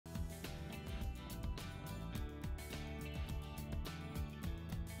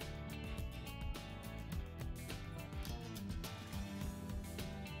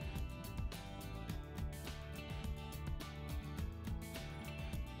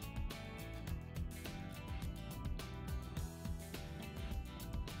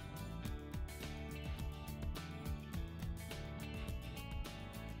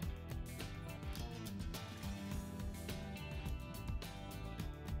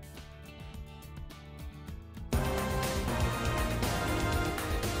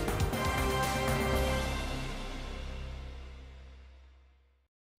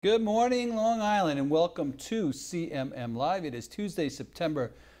Good morning, Long Island, and welcome to CMM Live. It is Tuesday,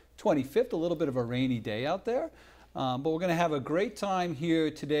 September 25th, a little bit of a rainy day out there, but we're going to have a great time here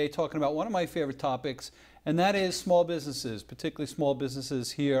today talking about one of my favorite topics, and that is small businesses, particularly small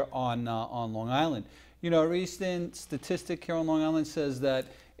businesses here on Long Island. You know, a recent statistic here on Long Island says that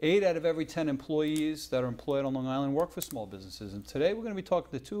 8 out of every 10 employees that are employed on Long Island work for small businesses, and today we're going to be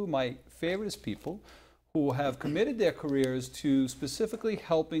talking to two of my favoriteest people who have committed their careers to specifically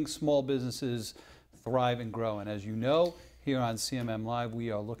helping small businesses thrive and grow. And as you know, here on CMM Live,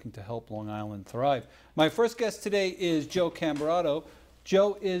 we are looking to help Long Island thrive. My first guest today is Joe Camberato.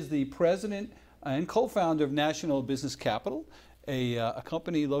 Joe is the president and co-founder of National Business Capital, a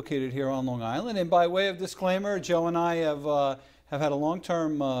company located here on Long Island. And by way of disclaimer, Joe and I have had a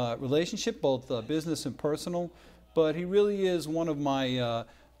long-term relationship, both business and personal, but he really is one of my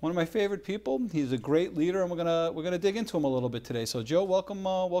favorite people. He's a great leader, and we're gonna dig into him a little bit today. So, Joe, welcome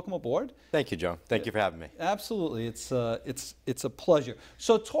aboard. Thank you, Joe. Thank you for having me. Absolutely, it's a pleasure.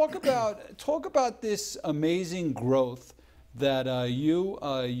 So, talk about this amazing growth that you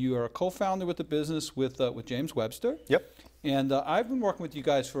are a co-founder with the business with James Webster. Yep. And I've been working with you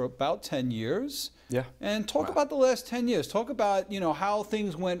guys for about 10 years. Yeah. And talk about the last 10 years. Talk about how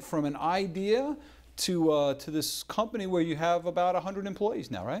things went from an idea to this company where you have about 100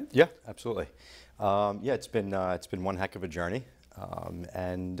 employees now, right? Yeah, absolutely. Yeah, it's been one heck of a journey,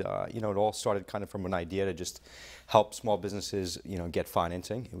 it all started kind of from an idea to just help small businesses, get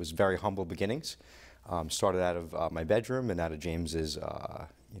financing. It was very humble beginnings. Started out of my bedroom and out of James's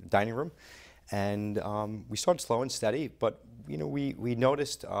dining room, and we started slow and steady. But we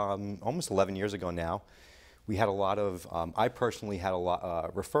noticed almost 11 years ago now. We had a lot of, I personally had a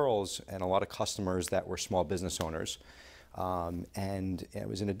lot referrals and a lot of customers that were small business owners. And it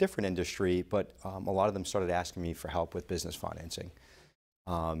was in a different industry, but a lot of them started asking me for help with business financing.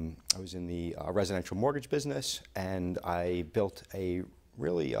 I was in the residential mortgage business, and I built a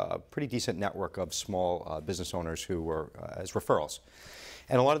really pretty decent network of small business owners who were as referrals.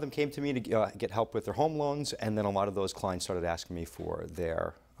 And a lot of them came to me to get help with their home loans, and then a lot of those clients started asking me for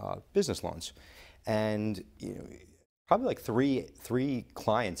their business loans. And probably like three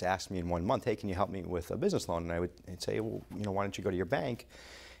clients asked me in 1 month, "Hey, can you help me with a business loan?" And I'd say, "Well, why don't you go to your bank?"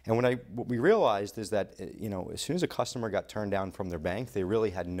 And what we realized is that as soon as a customer got turned down from their bank, they really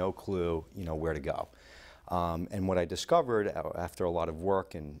had no clue where to go. And what I discovered after a lot of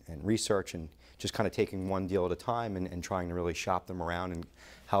work and research and just kind of taking one deal at a time and trying to really shop them around and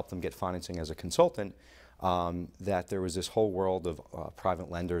help them get financing as a consultant, that there was this whole world of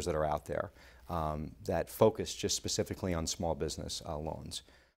private lenders that are out there. That focus just specifically on small business loans.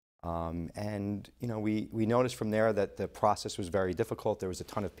 We noticed from there that the process was very difficult. There was a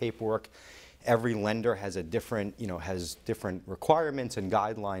ton of paperwork. Every lender has a different, has different requirements and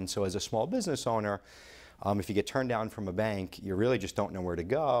guidelines. So as a small business owner, if you get turned down from a bank, you really just don't know where to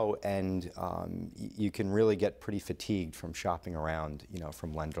go, and you can really get pretty fatigued from shopping around,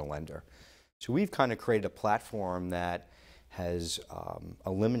 from lender to lender. So we've kind of created a platform that has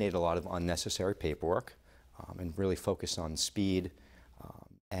eliminated a lot of unnecessary paperwork and really focused on speed.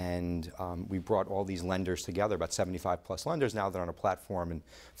 We brought all these lenders together, about 75 plus lenders now that are on a platform, and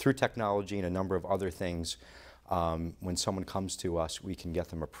through technology and a number of other things, when someone comes to us, we can get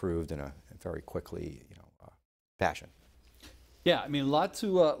them approved in a very quickly fashion. Yeah, I mean, a lot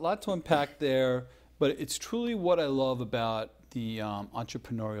to unpack there, but it's truly what I love about the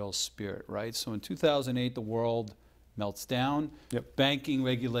entrepreneurial spirit, right? So in 2008, the world melts down. Yep. Banking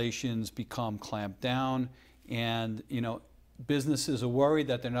regulations become clamped down, and businesses are worried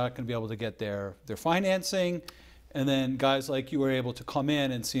that they're not going to be able to get their financing, and then guys like you were able to come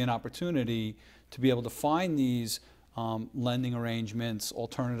in and see an opportunity to be able to find these lending arrangements,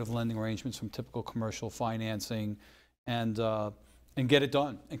 alternative lending arrangements from typical commercial financing, and get it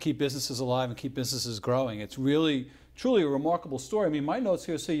done and keep businesses alive and keep businesses growing. It's really truly a remarkable story. I mean, my notes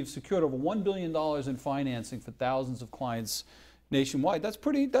here say you've secured over $1 billion in financing for thousands of clients nationwide. That's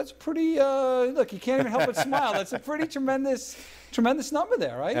pretty, look, you can't even help but smile. That's a pretty tremendous number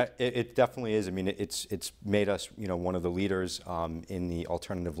there, right? It definitely is. I mean, it's made us, one of the leaders in the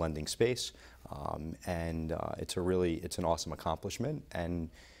alternative lending space. It's an awesome accomplishment. And,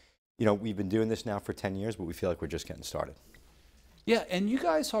 we've been doing this now for 10 years, but we feel like we're just getting started. Yeah, and you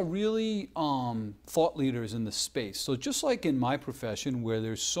guys are really thought leaders in the space. So just like in my profession, where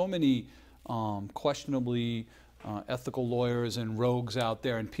there's so many questionably ethical lawyers and rogues out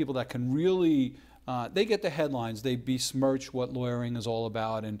there, and people that can really, they get the headlines, they besmirch what lawyering is all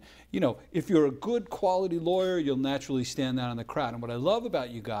about. And if you're a good quality lawyer, you'll naturally stand out in the crowd. And what I love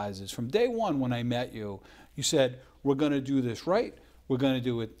about you guys is from day one when I met you, you said, we're going to do this right. We're going to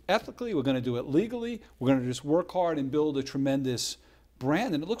do it ethically. We're going to do it legally. We're going to just work hard and build a tremendous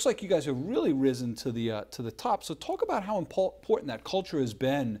brand. And it looks like you guys have really risen to the top. So talk about how important that culture has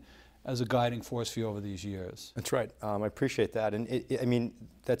been as a guiding force for you over these years. That's right. I appreciate that. And I mean,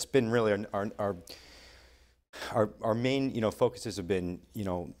 that's been really our main, focuses have been,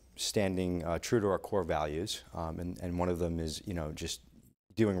 standing true to our core values. And one of them is, just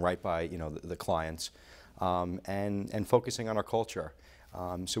doing right by, the clients, and focusing on our culture.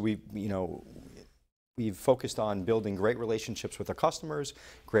 So we've focused on building great relationships with our customers,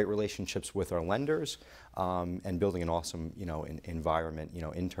 great relationships with our lenders, and building an awesome, environment,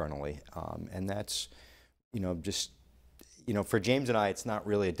 internally. And that's, just, for James and I, it's not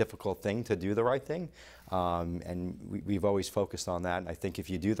really a difficult thing to do the right thing. And we've always focused on that. And I think if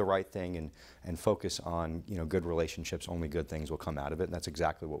you do the right thing and focus on, good relationships, only good things will come out of it. And that's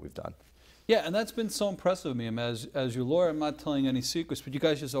exactly what we've done. Yeah, and that's been so impressive to me. I mean, as your lawyer, I'm not telling any secrets, but you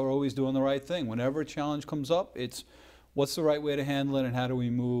guys just are always doing the right thing. Whenever a challenge comes up, it's what's the right way to handle it and how do we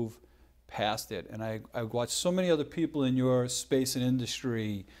move past it. And I watched so many other people in your space and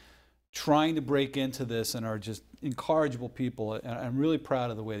industry trying to break into this and are just incorrigible people. And I'm really proud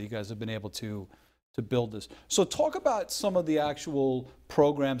of the way that you guys have been able to build this. So talk about some of the actual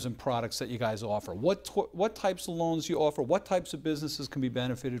programs and products that you guys offer. What types of loans you offer? What types of businesses can be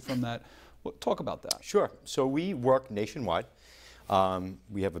benefited from that? Talk about that. Sure. So we work nationwide.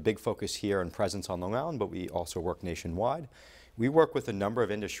 We have a big focus here and presence on Long Island, but we also work nationwide. We work with a number of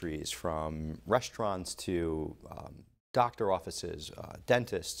industries, from restaurants to doctor offices,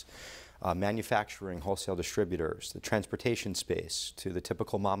 dentists, manufacturing, wholesale distributors, the transportation space, to the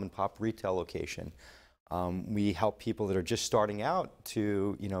typical mom and pop retail location. We help people that are just starting out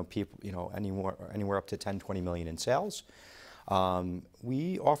to, anywhere up to 10, 20 million in sales.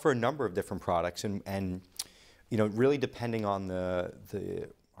 We offer a number of different products, and really depending on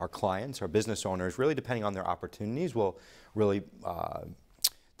our clients, our business owners, really depending on their opportunities, will really,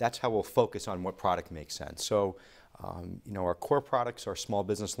 that's how we'll focus on what product makes sense. So, our core products are small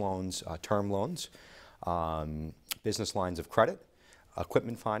business loans, term loans, business lines of credit,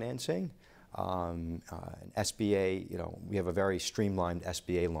 equipment financing, and SBA. We have a very streamlined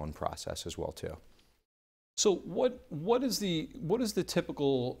SBA loan process as well too. So what is the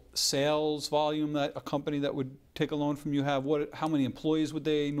typical sales volume that a company that would take a loan from you have? How many employees would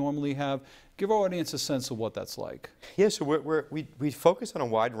they normally have? Give our audience a sense of what that's like. Yeah, so we focus on a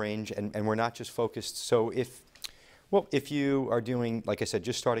wide range, and we're not just focused. So if you are doing, like I said,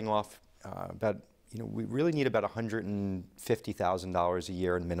 just starting off, we really need about $150,000 a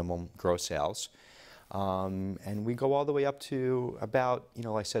year in minimum gross sales. And we go all the way up to about,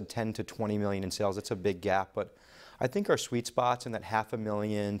 like I said, 10 to 20 million in sales. It's a big gap, but I think our sweet spot's in that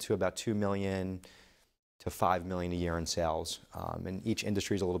 $500,000 to about $2 million to $5 million a year in sales. And each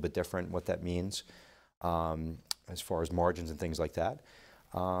industry is a little bit different, what that means, as far as margins and things like that.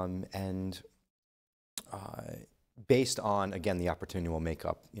 Based on, again, the opportunity will make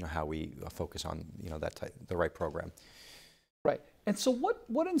up, how we focus on, the right program. Right. And so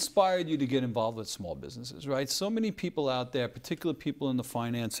what inspired you to get involved with small businesses, right? So many people out there, particularly people in the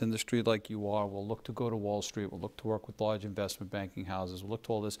finance industry like you are, will look to go to Wall Street, will look to work with large investment banking houses, will look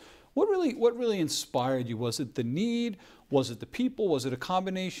to all this. What really inspired you? Was it the need? Was it the people? Was it a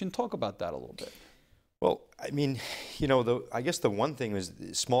combination? Talk about that a little bit. Well, I mean, I guess the one thing is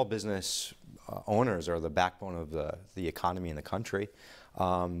small business owners are the backbone of the economy in the country.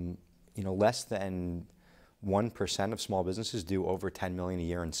 Less than 1% of small businesses do over 10 million a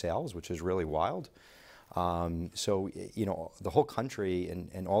year in sales, which is really wild. So, the whole country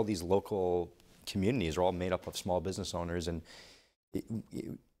and all these local communities are all made up of small business owners, and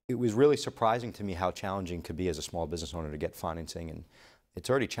it was really surprising to me how challenging it could be as a small business owner to get financing, and it's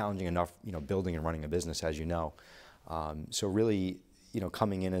already challenging enough, building and running a business, as you know. So really,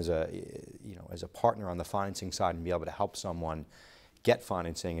 coming in as a partner on the financing side and be able to help someone get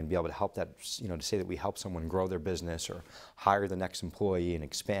financing and be able to help that, to say that we help someone grow their business or hire the next employee and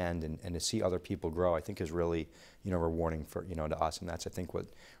expand and to see other people grow, I think is really, rewarding for, to us. And that's, I think, what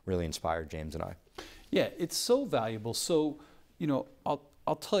really inspired James and I. Yeah, it's so valuable. So,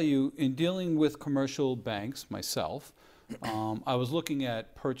 I'll tell you, in dealing with commercial banks myself, I was looking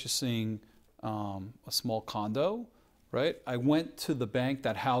at purchasing a small condo. Right? I went to the bank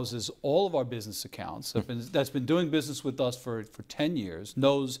that houses all of our business accounts, that's been doing business with us for 10 years,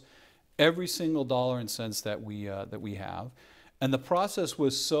 knows every single dollar and cents that we have. And the process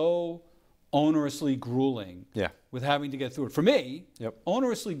was so onerously grueling, with having to get through it. For me,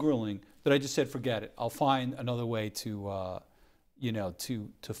 onerously grueling, that I just said, forget it. I'll find another way to,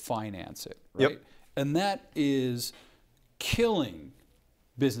 to finance it. Right? And that is killing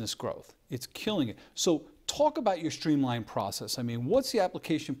business growth. It's killing it. So talk about your streamlined process. I mean, what's the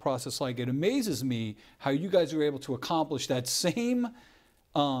application process like? It amazes me how you guys are able to accomplish that same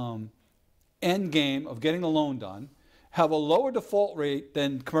end game of getting a loan done, have a lower default rate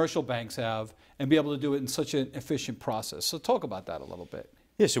than commercial banks have, and be able to do it in such an efficient process. So talk about that a little bit.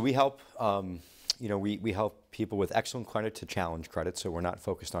 Yeah, so we help, we help people with excellent credit to challenge credit. So we're not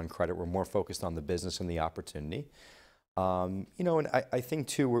focused on credit. We're more focused on the business and the opportunity. And I think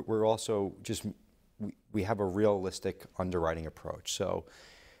too, we're also just, we have a realistic underwriting approach. So,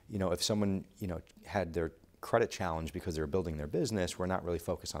 if someone, had their credit challenge because they're building their business, we're not really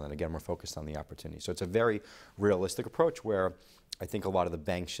focused on that. Again, we're focused on the opportunity. So it's a very realistic approach where I think a lot of the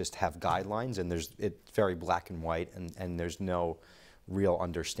banks just have guidelines and it's very black and white, and there's no real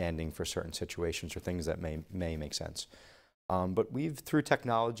understanding for certain situations or things that may make sense. But through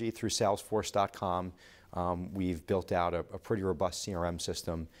technology, through Salesforce.com, we've built out a pretty robust CRM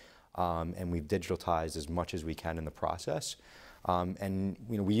system, and we've digitalized as much as we can in the process. And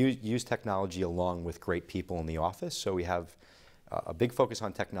we use technology along with great people in the office. So we have a big focus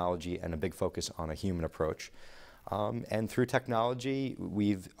on technology and a big focus on a human approach. And through technology,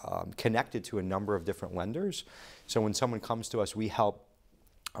 we've connected to a number of different lenders. So when someone comes to us, we help.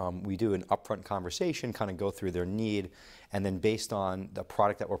 We do an upfront conversation, kind of go through their need, and then based on the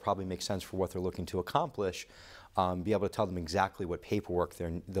product that will probably make sense for what they're looking to accomplish, be able to tell them exactly what paperwork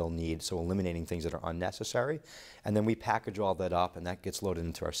they'll need, so eliminating things that are unnecessary. And then we package all that up, and that gets loaded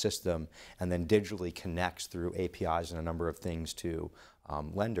into our system, and then digitally connects through APIs and a number of things to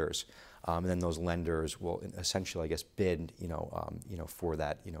lenders. And then those lenders will essentially, I guess, bid, for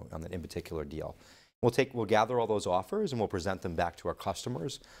that, on that in particular deal. We'll gather all those offers and we'll present them back to our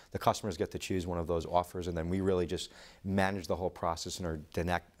customers. The customers get to choose one of those offers, and then we really just manage the whole process and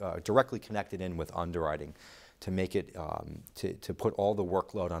are directly connected in with underwriting to make it, to put all the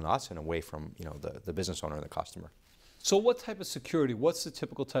workload on us and away from the business owner and the customer. So what type of security, what's the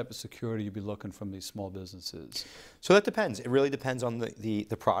typical type of security you'd be looking from these small businesses? So that depends. It really depends on the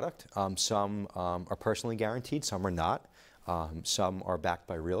product. Some are personally guaranteed, some are not. Some are backed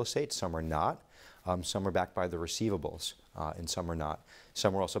by real estate, some are not. Some are backed by the receivables, and some are not.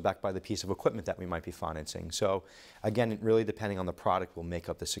 Some are also backed by the piece of equipment that we might be financing. So again, really depending on the product will make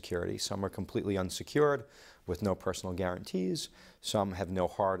up the security. Some are completely unsecured with no personal guarantees. Some have no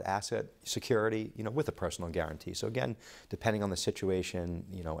hard asset security, with a personal guarantee. So again, depending on the situation,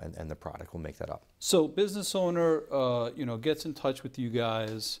 and the product will make that up. So business owner, gets in touch with you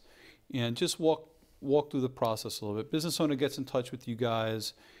guys, and just walk through the process a little bit. Business owner gets in touch with you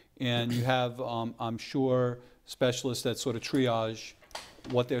guys, and you have, I'm sure, specialists that sort of triage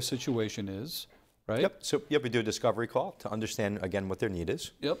what their situation is, right? Yep. So we do a discovery call to understand, again, what their need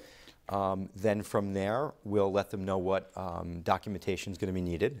is. Yep. Then from there, we'll let them know what documentation is going to be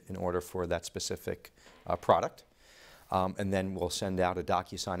needed in order for that specific product. And then we'll send out a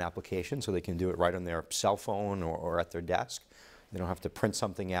DocuSign application so they can do it right on their cell phone or at their desk. They don't have to print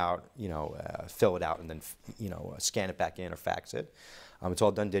something out, fill it out, and then scan it back in or fax it. It's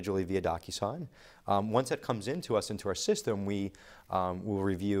all done digitally via DocuSign. Once that comes into our system, we will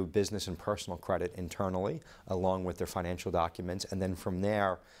review business and personal credit internally along with their financial documents. And then from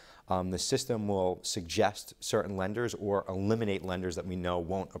there, the system will suggest certain lenders or eliminate lenders that we know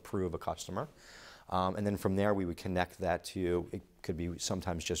won't approve a customer. And then from there, we would connect that to, it could be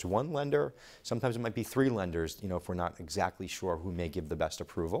sometimes just one lender, sometimes it might be 3 lenders, if we're not exactly sure who may give the best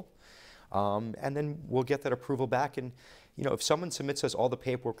approval. And then we'll get that approval back, and if someone submits us all the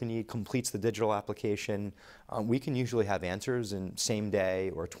paperwork we need, completes the digital application, we can usually have answers in same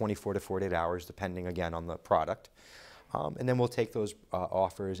day or 24 to 48 hours, depending again on the product. And then we'll take those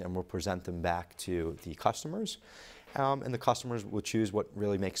offers and we'll present them back to the customers. And the customers will choose what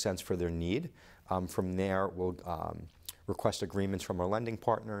really makes sense for their need. From there, we'll request agreements from our lending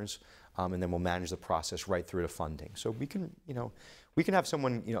partners, and then we'll manage the process right through to funding. So we can, we can have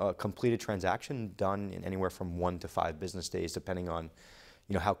someone, a completed transaction done in anywhere from 1 to 5 business days, depending on,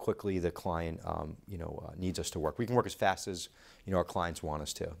 how quickly the client, needs us to work. We can work as fast as, our clients want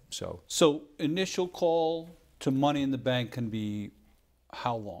us to. So initial call to money in the bank can be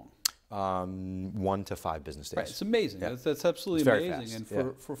how long? 1 to 5 business days. Right, it's amazing. Yeah. That's absolutely amazing. Fast.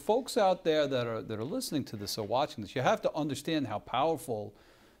 And for folks out there that are listening to this or watching this, you have to understand how powerful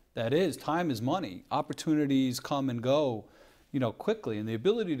that is. Time is money. Opportunities come and go, quickly, and the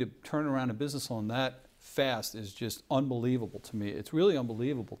ability to turn around a business loan that fast is just unbelievable to me. It's really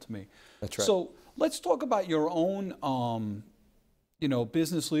unbelievable to me. That's right. So let's talk about your own,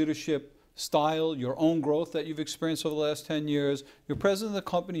 business leadership style, your own growth that you've experienced over the last 10 years. You're president of the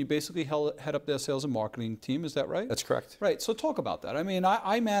company. You basically head up their sales and marketing team. Is that right? That's correct. Right. So talk about that. I mean,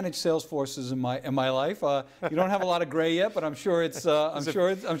 I manage sales forces in my life. You don't have a lot of gray yet, but I'm sure it's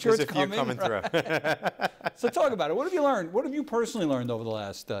it's coming through. So talk about it. What have you learned? What have you personally learned over the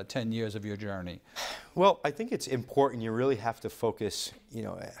last 10 years of your journey? Well, I think it's important. You really have to focus.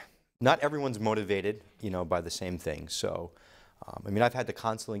 Not everyone's motivated, by the same thing. So. I mean, I've had to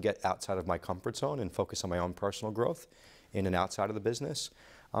constantly get outside of my comfort zone and focus on my own personal growth in and outside of the business.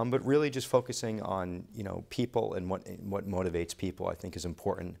 But really just focusing on, people and what motivates people, I think, is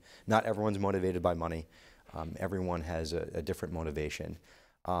important. Not everyone's motivated by money. Everyone has a different motivation.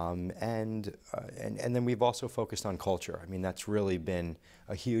 And then we've also focused on culture. I mean, that's really been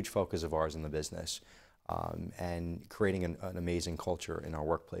a huge focus of ours in the business. And creating an amazing culture in our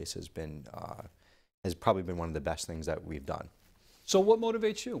workplace has probably been one of the best things that we've done. So what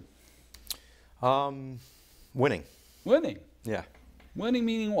motivates you? Winning. Winning? Yeah. Winning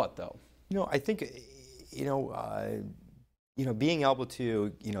meaning what, though? I think, being able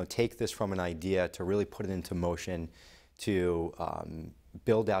to, take this from an idea to really put it into motion, to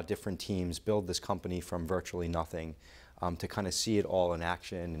build out different teams, build this company from virtually nothing, to kind of see it all in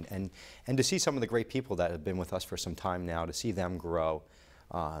action, and to see some of the great people that have been with us for some time now, to see them grow,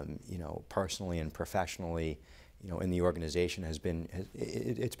 personally and professionally, in the organization it's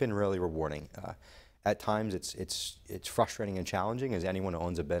been really rewarding. At times it's frustrating and challenging, as anyone who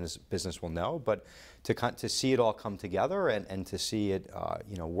owns a business will know, but to see it all come together and to see it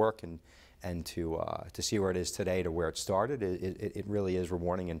work and to see where it is today to where it started, it really is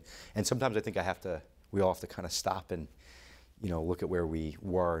rewarding. And sometimes I think we all have to kind of stop and look at where we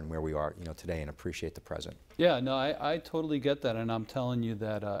were and where we are today and appreciate the present. Yeah, no, I totally get that, and I'm telling you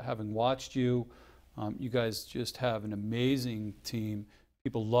that having watched you, you guys just have an amazing team.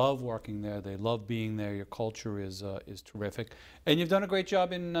 People love working there. They love being there. Your culture is terrific, and you've done a great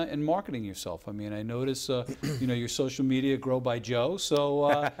job in marketing yourself. I mean, I notice your social media grow by Joe.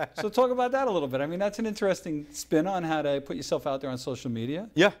 So so talk about that a little bit. I mean, that's an interesting spin on how to put yourself out there on social media.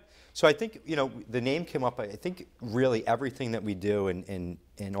 Yeah. So I think the name came up. I think really everything that we do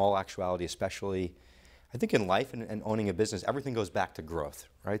in all actuality, especially I think in life and owning a business, everything goes back to growth,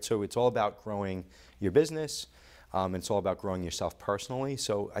 right? So it's all about growing your business. It's all about growing yourself personally.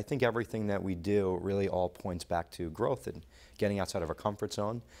 So I think everything that we do really all points back to growth and getting outside of our comfort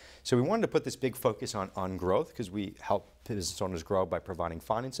zone. So we wanted to put this big focus on growth because we help business owners grow by providing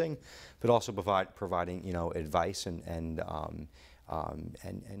financing, but also providing advice and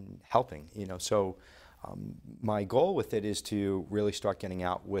helping. So my goal with it is to really start getting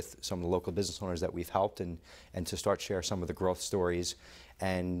out with some of the local business owners that we've helped and to start share some of the growth stories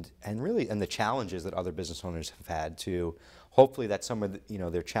and the challenges that other business owners have had, to hopefully that some of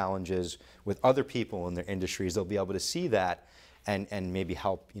their challenges with other people in their industries, they'll be able to see that and maybe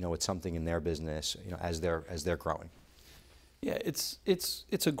help with something in their business as they're growing. Yeah,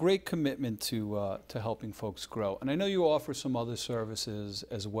 it's a great commitment to helping folks grow, and I know you offer some other services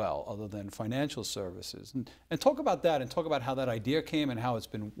as well, other than financial services. And talk about that, and talk about how that idea came and how it's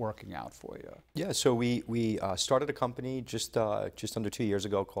been working out for you. Yeah, so we started a company just under 2 years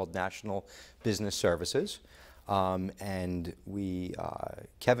ago called National Business Services, and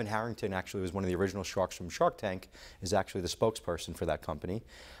Kevin Harrington actually was one of the original sharks from Shark Tank, is actually the spokesperson for that company,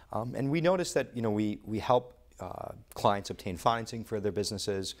 and we noticed that we help clients obtain financing for their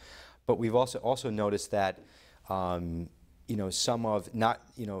businesses, but we've also noticed that not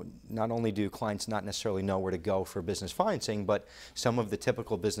only do clients not necessarily know where to go for business financing, but some of the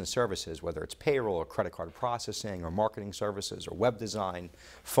typical business services, whether it's payroll or credit card processing or marketing services or web design,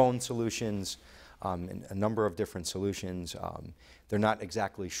 phone solutions, and a number of different solutions, they're not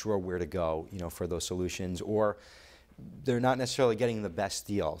exactly sure where to go for those solutions, or they're not necessarily getting the best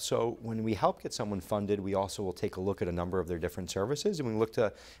deal. So when we help get someone funded, we also will take a look at a number of their different services, and we look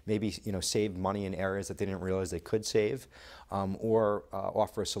to maybe save money in areas that they didn't realize they could save, or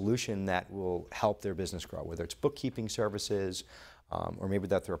offer a solution that will help their business grow, whether it's bookkeeping services, or maybe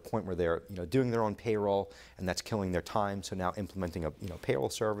that they're at a point where they're doing their own payroll and that's killing their time. So now implementing a payroll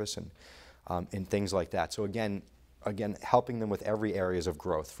service and things like that. So again, helping them with every areas of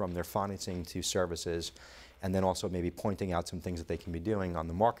growth, from their financing to services, and then also maybe pointing out some things that they can be doing on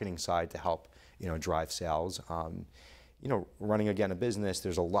the marketing side to help drive sales. Running again a business,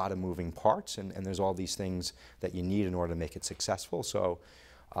 there's a lot of moving parts, and there's all these things that you need in order to make it successful. So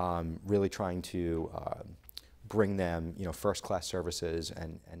really trying to bring them first-class services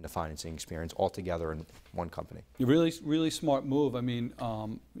and the financing experience all together in one company. A really smart move. I mean,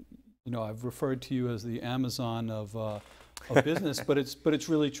 I've referred to you as the Amazon of of business, but it's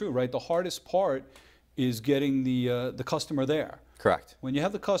really true, right? The hardest part is getting the customer there. Correct. When you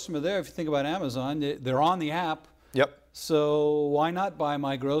have the customer there, if you think about Amazon, they're on the app. Yep. So why not buy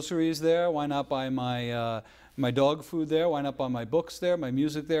my groceries there? Why not buy my my dog food there? Why not buy my books there, my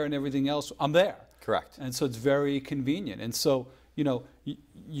music there, and everything else? I'm there. Correct. And so it's very convenient. And so, you know,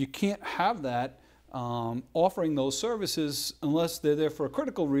 you can't have that offering those services unless they're there for a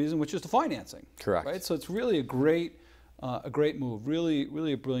critical reason, which is the financing. Correct. Right. So it's really a great move.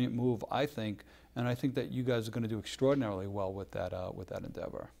 Really a brilliant move, I think. And I think that you guys are going to do extraordinarily well with that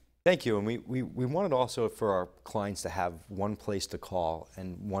endeavor. Thank you. And we wanted also for our clients to have one place to call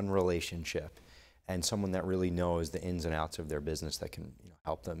and one relationship, and someone that really knows the ins and outs of their business that can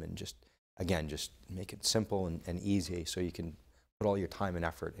help them, and just make it simple and easy so you can put all your time and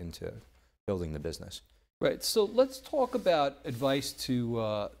effort into building the business. Right. So let's talk about advice to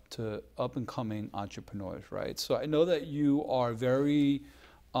up and coming entrepreneurs. Right. So I know that you are very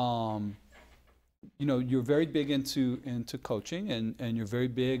you're very big into coaching, and you're very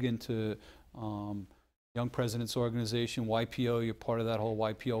big into Young Presidents Organization, YPO. You're part of that whole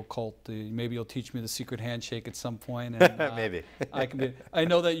YPO cult. Maybe you'll teach me the secret handshake at some point. And, Maybe. I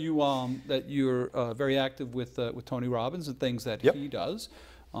know that you're very active with Tony Robbins and things that Yep. he does.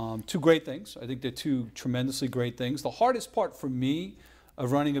 Two great things. I think they're two tremendously great things. The hardest part for me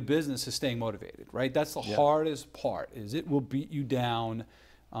of running a business is staying motivated. Right. That's the hardest part. Is it will beat you down.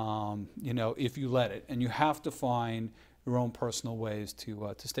 If you let it, and you have to find your own personal ways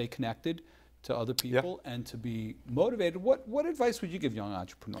to stay connected to other people and to be motivated. What advice would you give young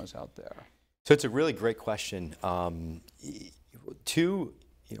entrepreneurs out there? So it's a really great question. Mindset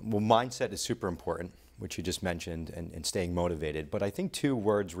is super important, which you just mentioned, and staying motivated. But I think two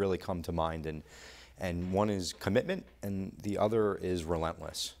words really come to mind, and one is commitment, and the other is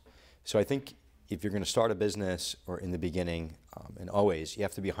relentless. So I think if you're going to start a business, or in the beginning, and always, you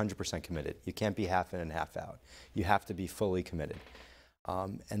have to be 100% committed. You can't be half in and half out. You have to be fully committed.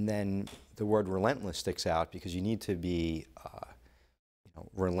 And then the word relentless sticks out, because you need to be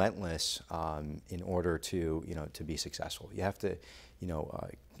relentless in order to be successful. You have to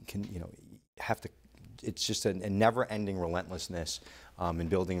it's just a never-ending relentlessness in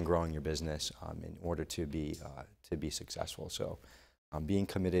building and growing your business in order to be successful. So being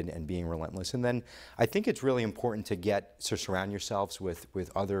committed and being relentless. And then I think it's really important to surround yourselves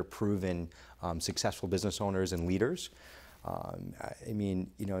with other proven successful business owners and leaders.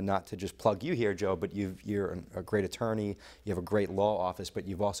 Not to just plug you here, Joe, but you're a great attorney, you have a great law office, but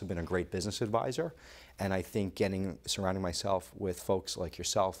you've also been a great business advisor. And I think surrounding myself with folks like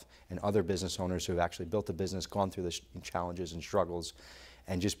yourself and other business owners who have actually built a business, gone through the challenges and struggles,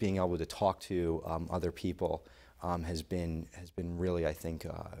 and just being able to talk to other people has been really, I think,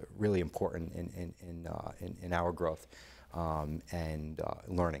 really important in our growth and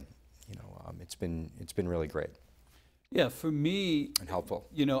learning. It's been really great. Yeah, for me, and helpful.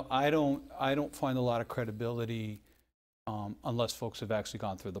 I don't find a lot of credibility unless folks have actually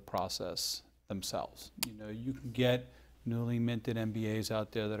gone through the process themselves. You can get newly minted MBAs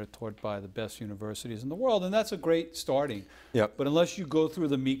out there that are taught by the best universities in the world, and that's a great starting. Yep. But unless you go through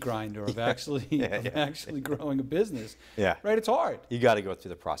the meat grinder of actually actually growing a business, right? It's hard. You got to go through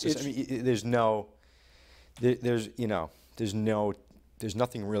the process. There's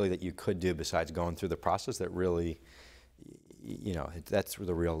nothing really that you could do besides going through the process that really, that's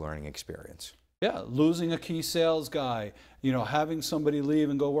the real learning experience. Yeah, losing a key sales guy, having somebody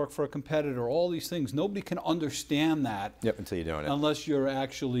leave and go work for a competitor, all these things. Nobody can understand that until you're doing it. Unless you're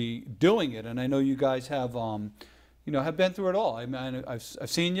actually doing it. And I know you guys have, have been through it all. I've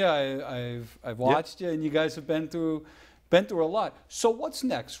seen you, I've watched you, and you guys have been through a lot. So what's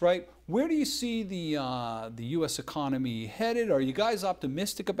next, right? Where do you see the U.S. economy headed? Are you guys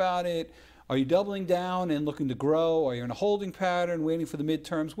optimistic about it? Are you doubling down and looking to grow? Are you in a holding pattern, waiting for the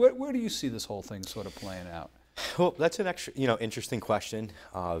midterms? Where do you see this whole thing sort of playing out? Well, that's an interesting question.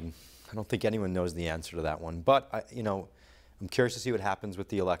 I don't think anyone knows the answer to that one. But I'm curious to see what happens with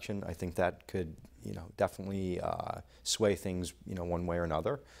the election. I think that could definitely sway things one way or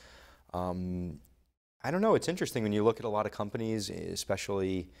another. I don't know. It's interesting when you look at a lot of companies,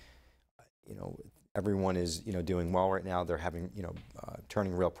 especially everyone is doing well right now. They're having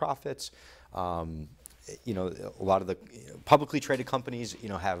turning real profits. A lot of the publicly traded companies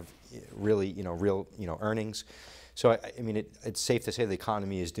have really real earnings. So it's safe to say the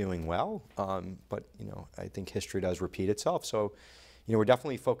economy is doing well. But I think history does repeat itself. So we're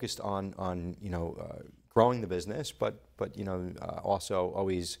definitely focused on growing the business, but also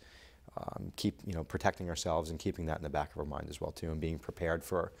always keep protecting ourselves and keeping that in the back of our mind as well too, and being prepared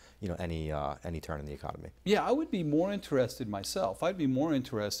for any turn in the economy. Yeah, I would be more interested myself. I'd be more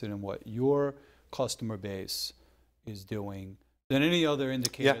interested in what your customer base is doing than any other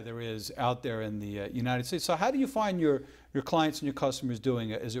indicator there is out there in the United States. So how do you find your clients and your customers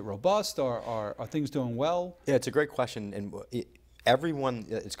doing? Is it robust? Are things doing well? Yeah, it's a great question, and everyone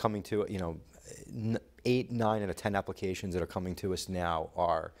is coming to 8, 9 out of 10 applications that are coming to us now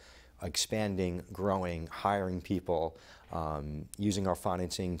are expanding, growing, hiring people, using our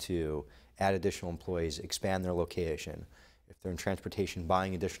financing to add additional employees, expand their location. If they're in transportation,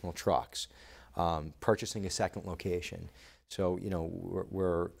 buying additional trucks, purchasing a second location. So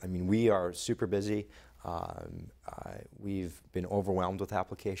we are super busy. We've been overwhelmed with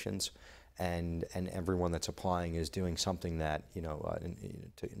applications, and everyone that's applying is doing something that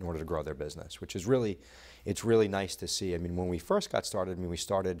in order to grow their business, which is it's really nice to see. I mean, when we first got started, we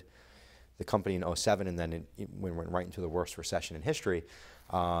started the company in '07, and then we went right into the worst recession in history.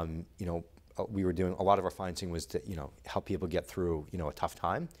 We were doing a lot of our financing was to help people get through a tough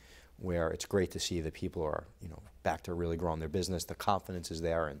time, where it's great to see that people are back to really growing their business. The confidence is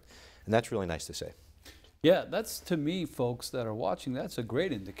there, and that's really nice to see. Yeah, that's, to me, folks that are watching, that's a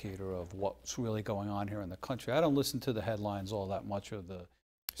great indicator of what's really going on here in the country. I don't listen to the headlines all that much, or the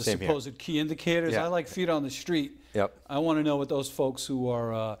supposed key indicators. Yeah. I like feet on the street. Yep. I want to know what those folks who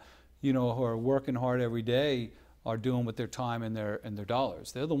are who are working hard every day are doing with their time and their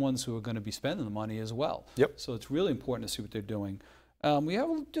dollars. They're the ones who are going to be spending the money as well. Yep. So it's really important to see what they're doing. We have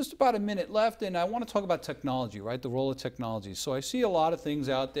just about a minute left, and I want to talk about technology, right? The role of technology. So I see a lot of things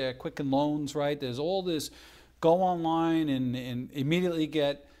out there, Quicken Loans, right? There's all this, go online and immediately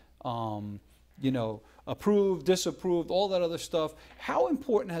get, approved, disapproved, all that other stuff. How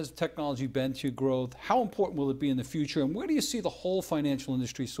important has technology been to your growth? How important will it be in the future? And where do you see the whole financial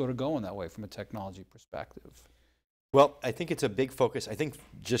industry sort of going that way from a technology perspective? Well, I think it's a big focus. I think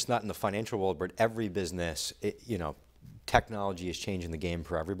just not in the financial world, but every business, technology is changing the game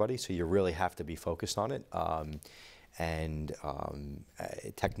for everybody, so you really have to be focused on it.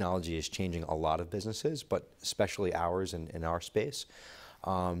 Technology is changing a lot of businesses, but especially ours in our space.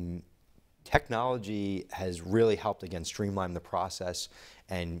 Technology has really helped, again, streamline the process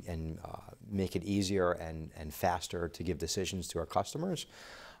and make it easier and faster to give decisions to our customers.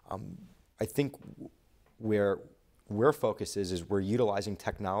 I think where we're focused is we're utilizing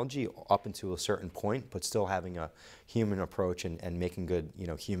technology up until a certain point, but still having a human approach and making good,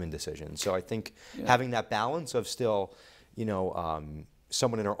 human decisions. So I think having that balance of still,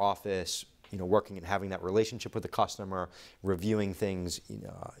 someone in our office, working and having that relationship with the customer, reviewing things,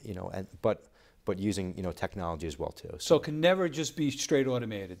 but using technology as well too. So it can never just be straight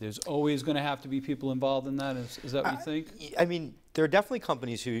automated. There's always going to have to be people involved in that. Is that what you think? I mean, there are definitely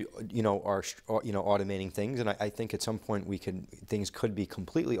companies who are automating things, and I think at some point things could be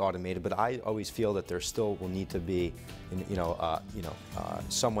completely automated. But I always feel that there still will need to be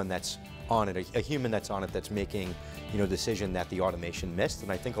someone that's on it, a human that's on it, that's making decision that the automation missed.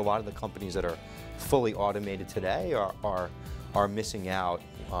 And I think a lot of the companies that are fully automated today are missing out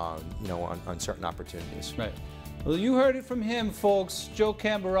on certain opportunities. Right. Well, you heard it from him, folks. Joe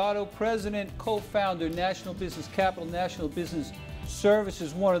Camberato, President, co-founder, National Business Capital, National Business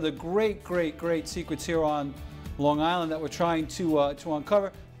Services. One of the great secrets here on Long Island that we're trying to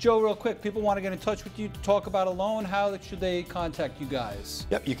uncover. Joe, real quick, people want to get in touch with you to talk about a loan. How should they contact you guys?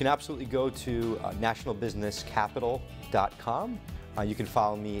 Yep, you can absolutely go to nationalbusinesscapital.com. You can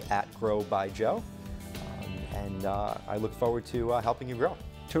follow me at Grow by Joe. And I look forward to helping you grow.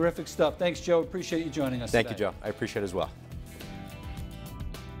 Terrific stuff. Thanks, Joe. Appreciate you joining us Thank today. you, Joe. I appreciate it as well.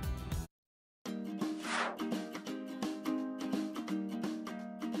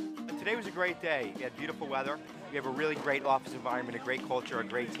 Today was a great day. We had beautiful weather. We have a really great office environment, a great culture, a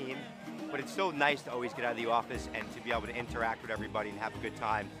great team. But it's so nice to always get out of the office and to be able to interact with everybody and have a good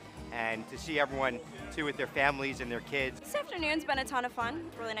time. And to see everyone, too, with their families and their kids. This afternoon's been a ton of fun.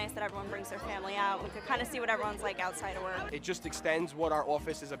 It's really nice that everyone brings their family out. We could kind of see what everyone's like outside of work. It just extends what our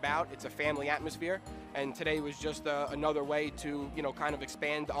office is about. It's a family atmosphere, and today was just another way to, kind of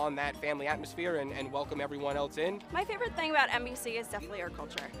expand on that family atmosphere and welcome everyone else in. My favorite thing about NBC is definitely our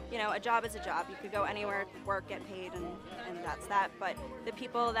culture. A job is a job. You could go anywhere, work, get paid, and that's that. But the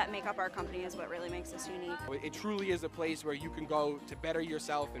people that make up our company is what really makes us unique. It truly is a place where you can go to better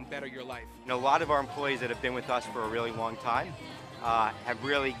yourself and better your life. A lot of our employees that have been with us for a really long time have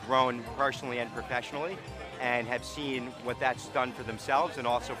really grown personally and professionally, and have seen what that's done for themselves and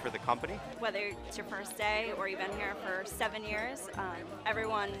also for the company. Whether it's your first day or you've been here for 7 years,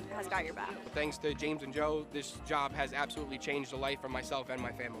 everyone has got your back. Thanks to James and Joe, this job has absolutely changed the life of myself and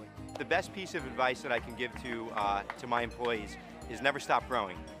my family. the best piece of advice that I can give to my employees is never stop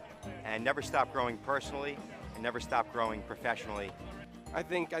growing, and never stop growing personally, and never stop growing professionally. I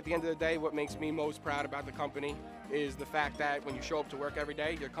think at the end of the day, what makes me most proud about the company is the fact that when you show up to work every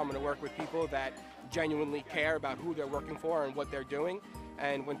day, you're coming to work with people that genuinely care about who they're working for and what they're doing.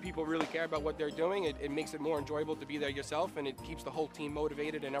 And when people really care about what they're doing, it makes it more enjoyable to be there yourself, and it keeps the whole team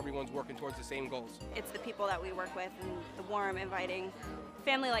motivated and everyone's working towards the same goals. It's the people that we work with and the warm, inviting,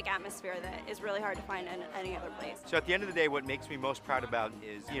 family-like atmosphere that is really hard to find in any other place. So at the end of the day, what makes me most proud about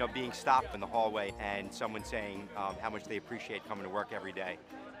is, being stopped in the hallway and someone saying how much they appreciate coming to work every day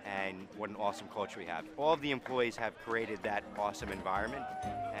and what an awesome culture we have. All of the employees have created that awesome environment,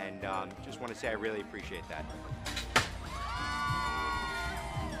 and just want to say I really appreciate that.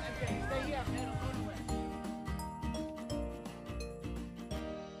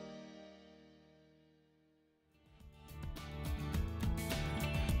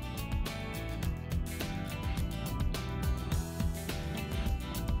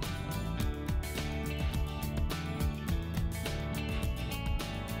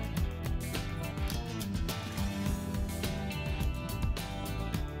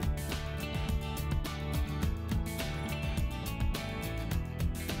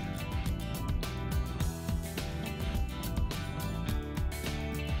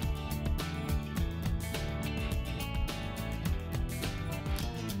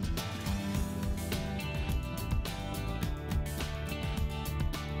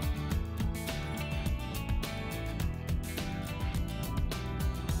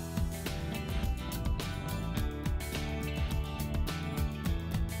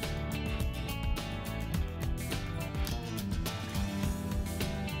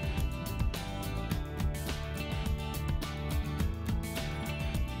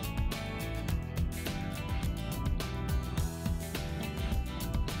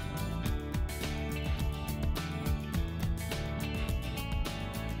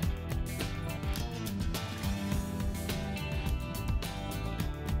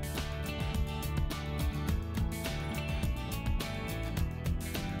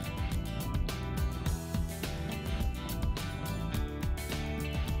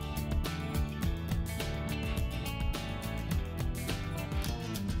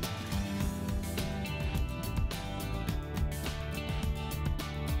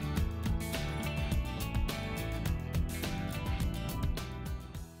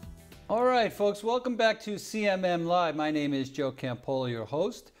 All right, folks, welcome back to CMM Live. My name is Joe Campolo, your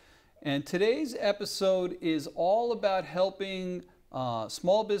host, and today's episode is all about helping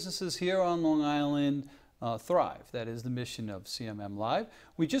small businesses here on Long Island thrive. That is the mission of CMM Live.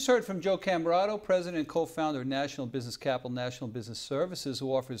 We just heard from Joe Camberato, president and co-founder of National Business Capital, National Business Services,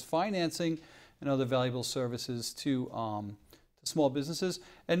 who offers financing and other valuable services to small businesses.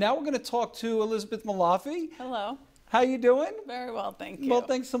 And now we're going to talk to Elizabeth Malafi. Hello. How you doing? Very well, thank you. Well,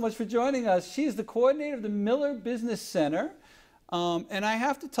 thanks so much for joining us. She's the coordinator of the Miller Business Center. And I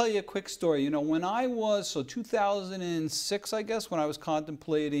have to tell you a quick story. When I was, 2006, I guess, when I was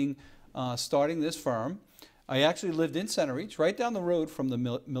contemplating starting this firm, I actually lived in Center Reach, right down the road from the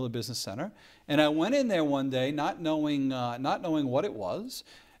Miller Business Center. And I went in there one day not knowing what it was.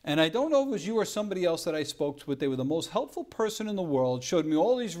 And I don't know if it was you or somebody else that I spoke to, but they were the most helpful person in the world, showed me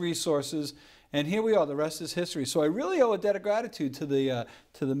all these resources. And here we are, the rest is history. So I really owe a debt of gratitude to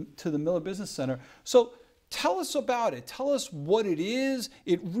the Miller Business Center. So tell us about it. Tell us what it is.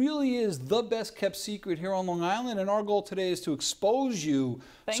 It really is the best kept secret here on Long Island. And our goal today is to expose you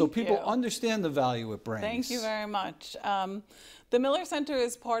so people understand the value it brings. Thank you very much. The Miller Center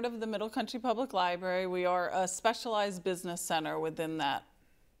is part of the Middle Country Public Library. We are a specialized business center within that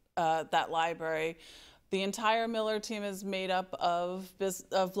library. The entire Miller team is made up of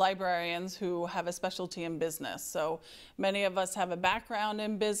librarians who have a specialty in business. So many of us have a background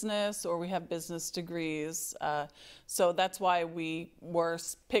in business, or we have business degrees. So that's why we were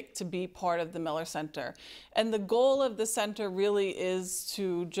picked to be part of the Miller Center. And the goal of the center really is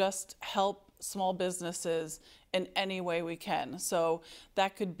to just help small businesses in any way we can. So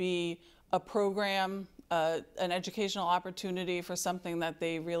that could be a program, an educational opportunity for something that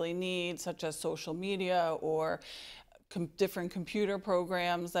they really need, such as social media or different computer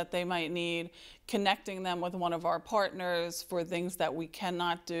programs that they might need, connecting them with one of our partners for things that we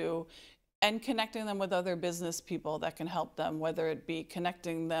cannot do, and connecting them with other business people that can help them, whether it be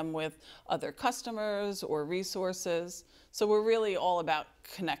connecting them with other customers or resources. So we're really all about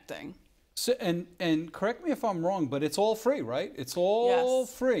connecting. So, and correct me if I'm wrong, but it's all free, right? It's all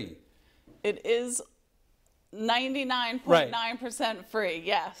free. It is 99.9% free.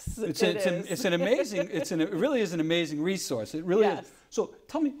 Yes, it really is an amazing resource. It really Yes. is. So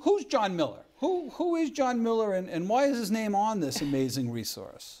tell me, who's John Miller? Who is John Miller, and why is his name on this amazing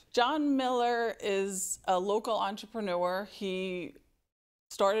resource? John Miller is a local entrepreneur. He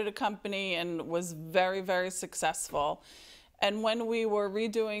started a company and was very, very successful. And when we were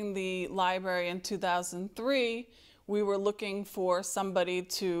redoing the library in 2003, we were looking for somebody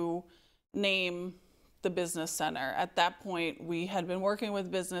to name the business center. At that point, we had been working with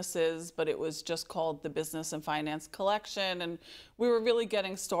businesses, but it was just called the Business and Finance Collection, and we were really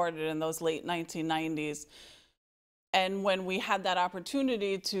getting started in those late 1990s. And when we had that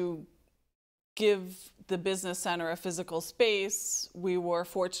opportunity to give the business center a physical space, we were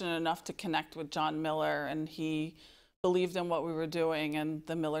fortunate enough to connect with John Miller, and he believed in what we were doing, and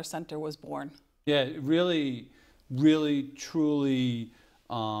the Miller Center was born. Yeah, really, really, truly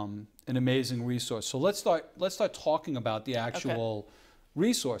an amazing resource. So let's start talking about the actual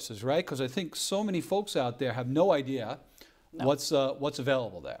resources, right? Because I think so many folks out there have no idea what's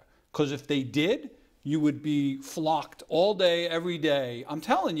available there. Because if they did, you would be flocked all day, every day. I'm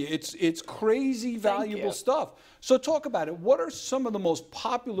telling you, it's crazy valuable stuff. So talk about it. What are some of the most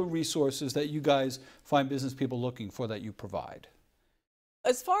popular resources that you guys find business people looking for that you provide?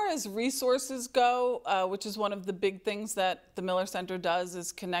 As far as resources go, which is one of the big things that the Miller Center does,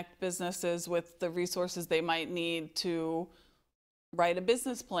 is connect businesses with the resources they might need to write a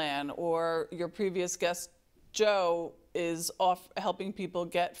business plan, or your previous guest, Joe, is helping people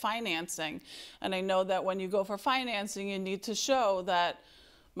get financing. And I know that when you go for financing, you need to show that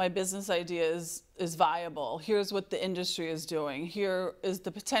my business idea is viable. Here's what the industry is doing. Here is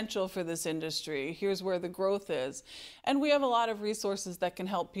the potential for this industry. Here's where the growth is. And we have a lot of resources that can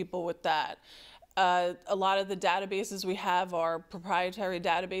help people with that. A lot of the databases we have are proprietary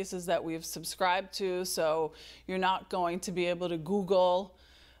databases that we've subscribed to, so you're not going to be able to Google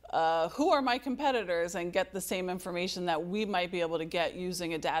who are my competitors and get the same information that we might be able to get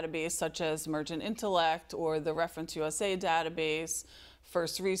using a database such as Merchant Intellect or the Reference USA database,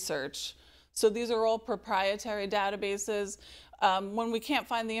 First Research. So these are all proprietary databases. When we can't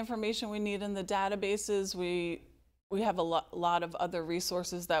find the information we need in the databases, we have a lot of other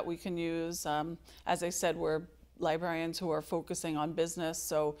resources that we can use. As I said, we're librarians who are focusing on business,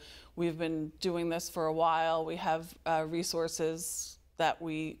 so we've been doing this for a while. We have resources that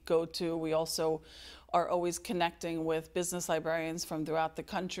we go to. We also are always connecting with business librarians from throughout the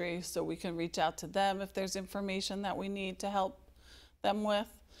country, so we can reach out to them if there's information that we need to help them with.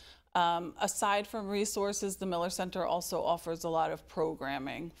 Aside from resources, the Miller Center also offers a lot of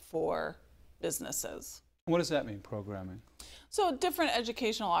programming for businesses. What does that mean, programming? So different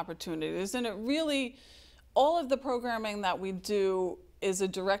educational opportunities, and it really, all of the programming that we do is a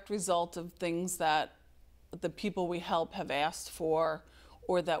direct result of things that the people we help have asked for,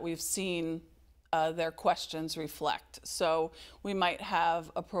 or that we've seen their questions reflect. So we might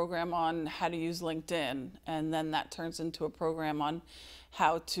have a program on how to use LinkedIn, and then that turns into a program on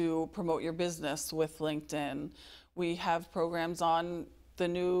how to promote your business with LinkedIn. We have programs on the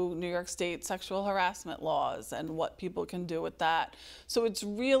new New York State sexual harassment laws and what people can do with that. So it's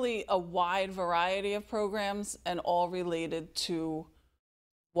really a wide variety of programs, and all related to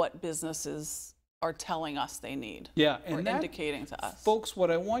what businesses are telling us they need, or indicating to us. Folks, what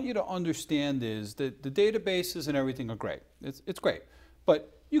I want you to understand is that the databases and everything are great. It's great.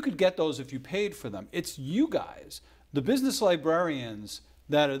 But you could get those if you paid for them. It's you guys, the business librarians,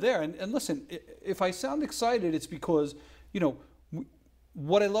 that are there. And listen, if I sound excited, it's because, you know,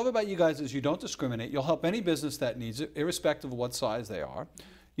 what I love about you guys is you don't discriminate. You'll help any business that needs it, irrespective of what size they are.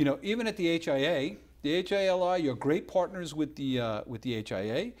 You know, even at the HIA, the HILI, you're great partners with the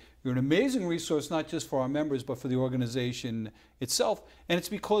HIA. You're an amazing resource, not just for our members, but for the organization itself. And it's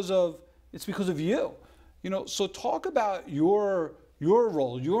because of you. You know, so talk about your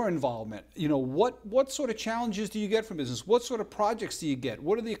role, your involvement. You know, what sort of challenges do you get from business? What sort of projects do you get?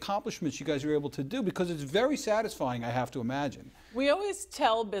 What are the accomplishments you guys are able to do? Because it's very satisfying, I have to imagine. We always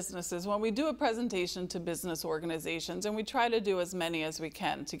tell businesses when we do a presentation to business organizations, and we try to do as many as we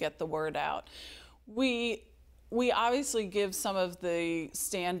can to get the word out. We obviously give some of the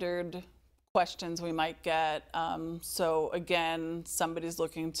standard questions we might get. So again, somebody's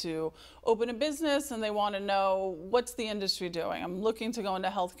looking to open a business and they want to know, what's the industry doing? I'm looking to go into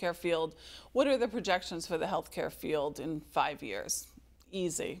healthcare field. What are the projections for the healthcare field in 5 years?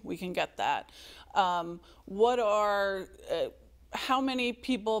 Easy, we can get that. How many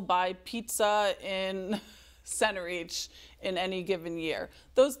people buy pizza in Centereach in any given year?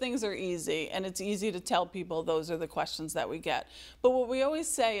 Those things are easy, and it's easy to tell people those are the questions that we get. But what we always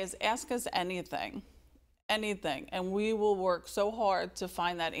say is, ask us anything. anything, and we will work so hard to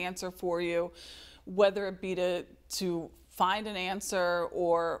find that answer for you, whether it be to find an answer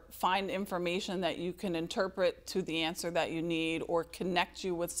or find information that you can interpret to the answer that you need, or connect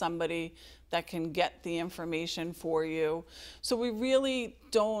you with somebody that can get the information for you. So we really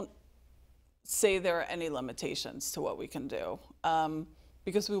don't say there are any limitations to what we can do,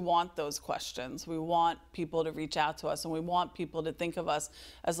 because we want those questions. We want people to reach out to us, and we want people to think of us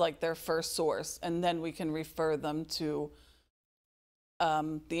as like their first source, and then we can refer them to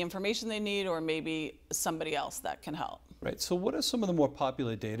the information they need, or maybe somebody else that can help. Right. So what are some of the more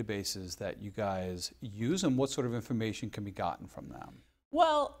popular databases that you guys use, and what sort of information can be gotten from them?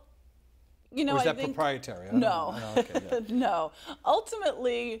 Well, you know, or is I that think, proprietary? No. Okay, yeah. No.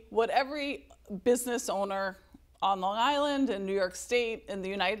 Ultimately, what every business owner on Long Island and New York State and the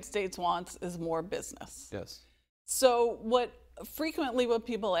United States wants is more business. Yes. So what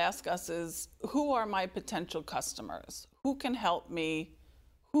people ask us is, who are my potential customers? Who can help me?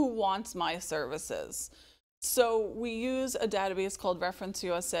 Who wants my services? So we use a database called Reference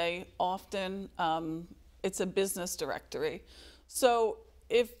USA often. It's a business directory. So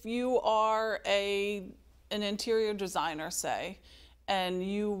if you are an interior designer, say, and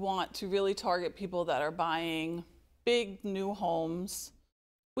you want to really target people that are buying big new homes,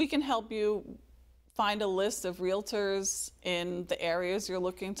 we can help you find a list of realtors in the areas you're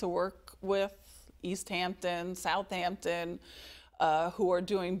looking to work with, East Hampton, Southampton, who are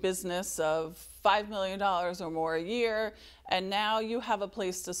doing business of $5 million or more a year, and now you have a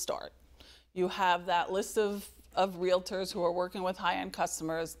place to start. You have that list of realtors who are working with high-end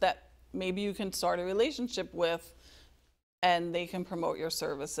customers that maybe you can start a relationship with, and they can promote your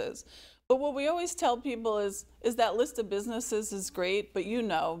services. But what we always tell people is that list of businesses is great, but you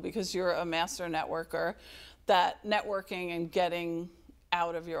know, because you're a master networker, that networking and getting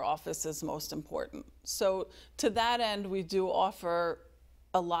out of your office is most important. So to that end, we do offer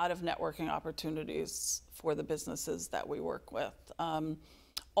a lot of networking opportunities for the businesses that we work with.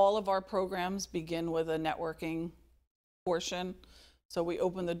 All of our programs begin with a networking portion. So we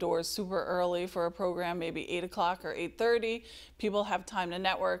open the doors super early for a program, maybe 8 o'clock or 8:30. People have time to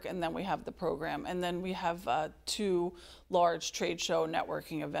network, and then we have the program. And then we have 2 large trade show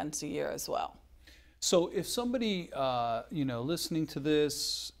networking events a year as well. So if somebody, listening to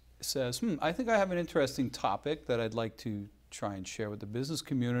this says, I think I have an interesting topic that I'd like to try and share with the business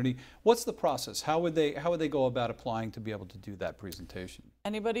community, what's the process? How would they go about applying to be able to do that presentation?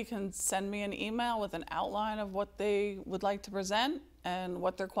 Anybody can send me an email with an outline of what they would like to present and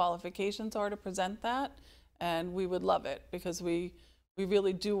what their qualifications are to present that, and we would love it, because we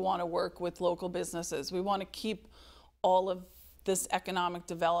really do want to work with local businesses. We want to keep all of this economic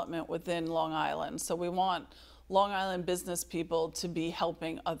development within Long Island. So we want Long Island business people to be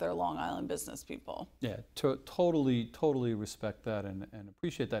helping other Long Island business people. Yeah, totally respect that and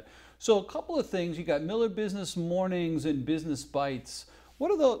appreciate that. So a couple of things, you got Miller Business Mornings and Business Bites. What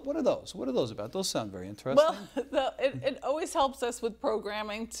are those? What are those about? Those sound very interesting. Well, it always helps us with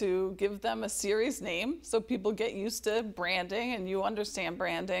programming to give them a series name so people get used to branding and you understand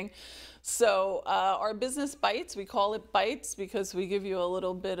branding. So our Business Bites, we call it Bites because we give you a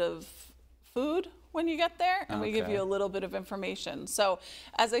little bit of food when you get there, and we give you a little bit of information. So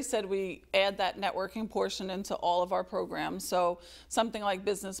as I said, we add that networking portion into all of our programs. So something like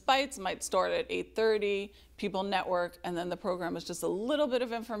Business Bites might start at 8:30, people network, and then the program is just a little bit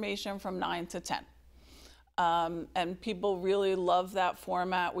of information from 9 to 10. And people really love that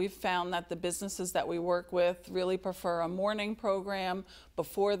format. We've found that the businesses that we work with really prefer a morning program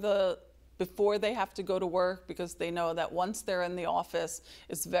before they have to go to work, because they know that once they're in the office,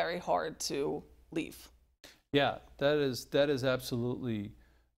 it's very hard to leave. Yeah, that is absolutely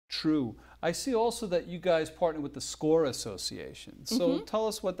true. I see also that you guys partner with the SCORE Association. So tell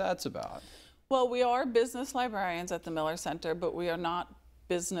us what that's about. Well, we are business librarians at the Miller Center, but we are not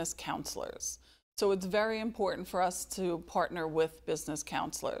business counselors. So it's very important for us to partner with business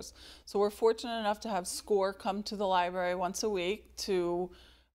counselors. So we're fortunate enough to have SCORE come to the library once a week to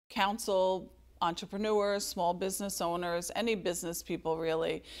counsel entrepreneurs, small business owners, any business people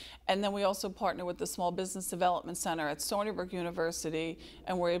really. And then we also partner with the Small Business Development Center at Stony Brook University,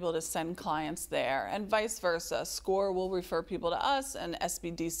 and we're able to send clients there, and vice versa. SCORE will refer people to us, and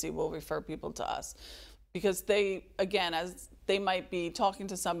SBDC will refer people to us. Because they, again, as they might be talking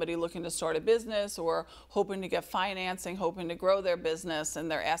to somebody looking to start a business or hoping to get financing, hoping to grow their business,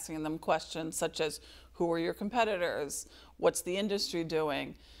 and they're asking them questions such as, who are your competitors? What's the industry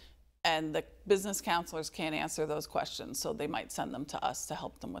doing? And the business counselors can't answer those questions, so they might send them to us to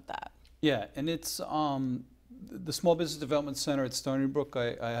help them with that. Yeah, and it's the Small Business Development Center at Stony Brook.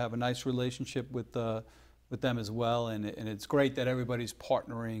 I have a nice relationship with the with them as well, and it's great that everybody's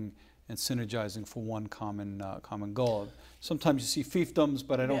partnering and synergizing for one common goal. Sometimes you see fiefdoms,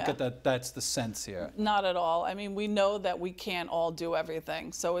 but I don't get that that's the sense here. Not at all. I mean, we know that we can't all do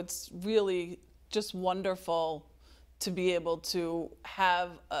everything, so it's really just wonderful to be able to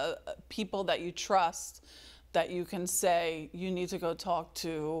have people that you trust, that you can say, you need to go talk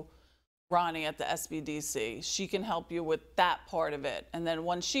to Ronnie at the SBDC. She can help you with that part of it. And then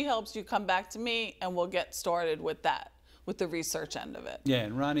when she helps you, come back to me and we'll get started with that, with the research end of it. Yeah,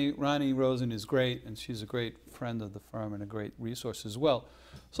 and Ronnie Rosen is great, and she's a great friend of the firm and a great resource as well.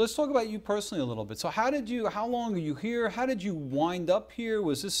 So let's talk about you personally a little bit. So how long are you here? How did you wind up here?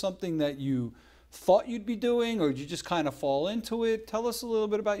 Was this something that you thought you'd be doing, or did you just kind of fall into it? Tell us a little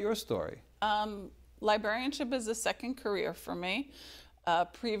bit about your story. Librarianship is a second career for me.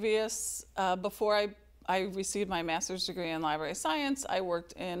 Before I received my master's degree in library science, I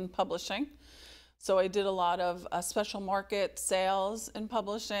worked in publishing. So I did a lot of special market sales in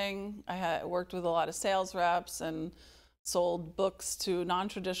publishing. I worked with a lot of sales reps and sold books to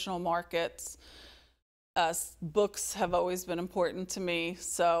non-traditional markets. Books have always been important to me,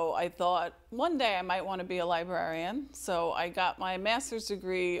 so I thought one day I might want to be a librarian. So I got my master's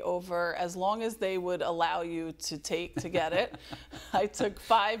degree over as long as they would allow you to get it. I took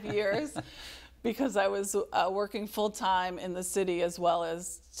 5 years because I was working full-time in the city as well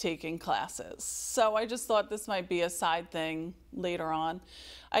as taking classes. So I just thought this might be a side thing later on.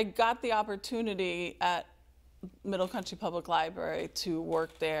 I got the opportunity at Middle Country Public Library to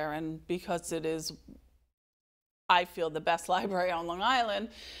work there, and because it is, I feel, the best library on Long Island,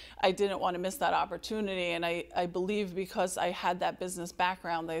 I didn't want to miss that opportunity. And I believe because I had that business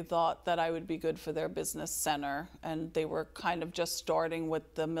background, they thought that I would be good for their business center. And they were kind of just starting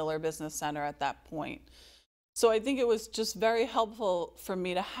with the Miller Business Center at that point. So I think it was just very helpful for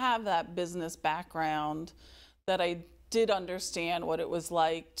me to have that business background, that I did understand what it was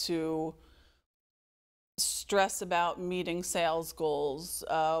like to stress about meeting sales goals,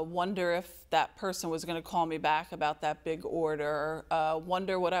 wonder if that person was going to call me back about that big order,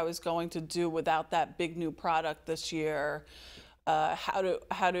 wonder what I was going to do without that big new product this year, how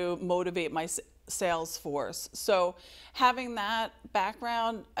to motivate my sales force. So having that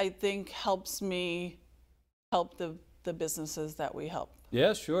background, I think, helps me help the businesses that we help.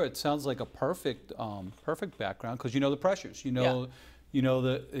 Yeah, sure. It sounds like a perfect background, because you know the pressures. You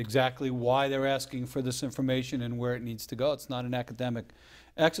know exactly why they're asking for this information and where it needs to go. It's not an academic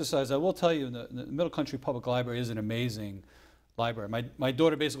exercise. I will tell you, the Middle Country Public Library is an amazing library. My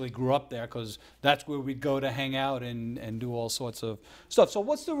daughter basically grew up there because that's where we'd go to hang out and do all sorts of stuff. So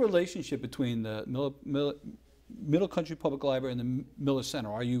what's the relationship between the Middle Country Public Library and the Miller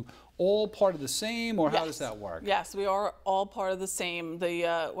Center? Are you all part of the same, or how does that work? Yes, we are all part of the same.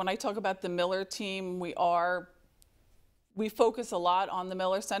 When I talk about the Miller team, we focus a lot on the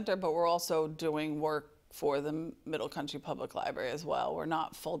Miller Center, but we're also doing work for the Middle Country Public Library as well. We're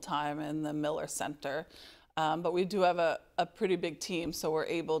not full-time in the Miller Center, but we do have a pretty big team, so we're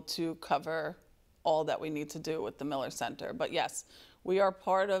able to cover all that we need to do with the Miller Center. But yes, we are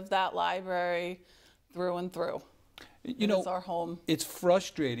part of that library through and through. It's our home. It's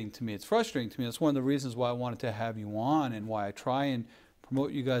frustrating to me. That's one of the reasons why I wanted to have you on, and why I try and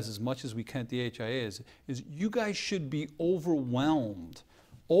promote you guys as much as we can at the HIA is you guys should be overwhelmed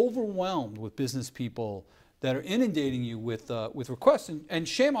with business people that are inundating you with requests. And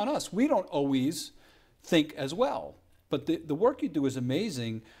shame on us, we don't always think as well. But the work you do is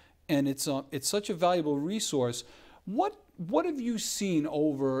amazing, and it's such a valuable resource. What have you seen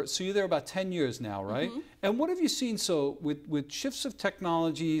over, so you're there about 10 years now, right? Mm-hmm. And what have you seen, so with shifts of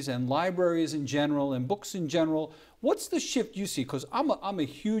technologies and libraries in general and books in general, what's the shift you see? Because I'm a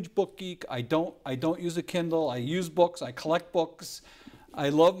huge book geek. I don't use a Kindle. I use books. I collect books. I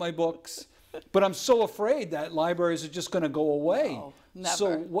love my books. But I'm so afraid that libraries are just going to go away. Oh, never.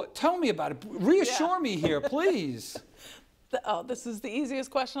 So tell me about it. Reassure me here, please. This is the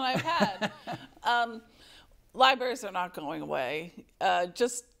easiest question I've had. Libraries are not going away.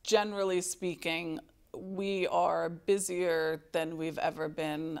 Just generally speaking, we are busier than we've ever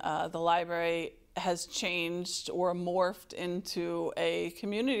been. The library has changed or morphed into a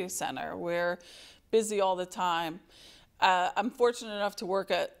community center. We're busy all the time. I'm fortunate enough to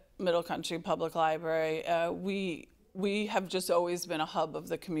work at Middle Country Public Library. We have just always been a hub of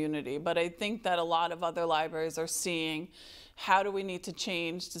the community, but I think that a lot of other libraries are seeing, how do we need to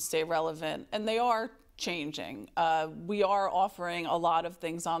change to stay relevant? And they are changing. We are offering a lot of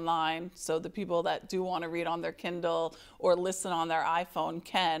things online, so the people that do want to read on their Kindle or listen on their iPhone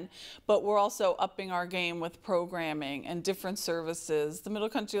can, but we're also upping our game with programming and different services. The Middle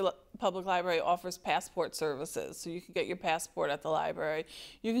Country Public Library offers passport services, so you can get your passport at the library.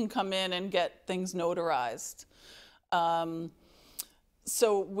 You can come in and get things notarized.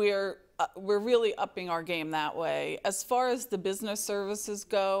 So we're really upping our game that way. As far as the business services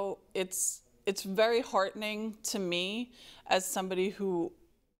go, it's very heartening to me as somebody who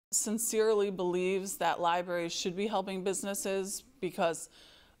sincerely believes that libraries should be helping businesses, because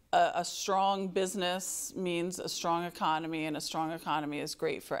a strong business means a strong economy, and a strong economy is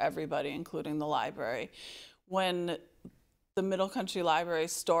great for everybody, including the library. When the Middle Country Library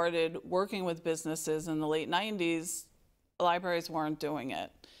started working with businesses in the late 90s, libraries weren't doing it.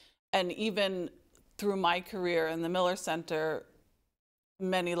 And even through my career in the Miller Center,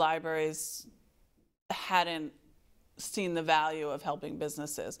 many libraries hadn't seen the value of helping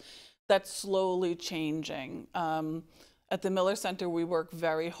businesses. That's slowly changing. At the Miller Center, we work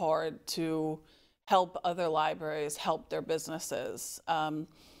very hard to help other libraries help their businesses.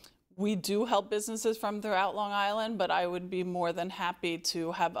 We do help businesses from throughout Long Island, but I would be more than happy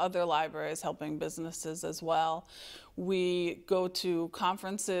to have other libraries helping businesses as well. We go to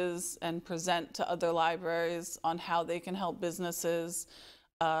conferences and present to other libraries on how they can help businesses.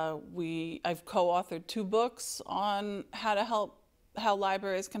 I've co-authored 2 books on how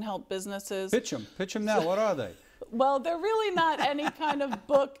libraries can help businesses. Pitch them now. What are they? Well, they're really not any kind of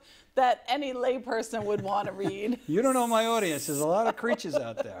book that any layperson would want to read. You don't know my audience. There's a lot of creatures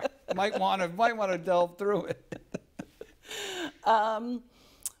out there. Might want to delve through it.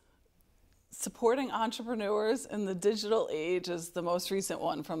 Supporting entrepreneurs in the digital age is the most recent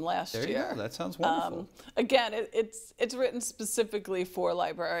one from last year. There you go. That sounds wonderful. Again, it's written specifically for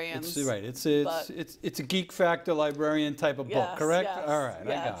librarians. It's right. It's a geek factor librarian type of book, correct? Yes, all right,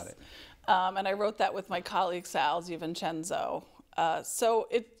 yes. I got it. And I wrote that with my colleague Sal DiVincenzo. So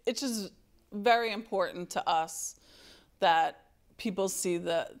it's just very important to us that people see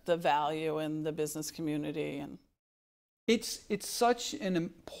the value in the business community. And it's such an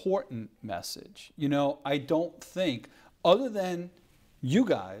important message. You know, I don't think, other than you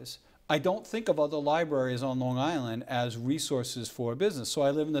guys, I don't think of other libraries on Long Island as resources for business. So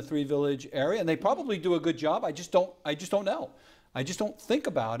I live in the Three Village area, and they probably do a good job. I just don't know. I just don't think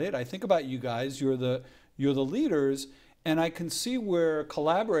about it. I think about you guys. You're the leaders, and I can see where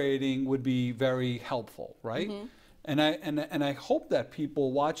collaborating would be very helpful, right? Mm-hmm. And I hope that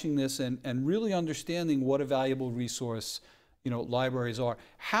people watching this and really understanding what a valuable resource, you know, libraries are.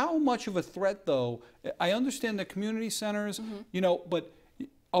 How much of a threat, though? I understand the community centers, mm-hmm. you know, but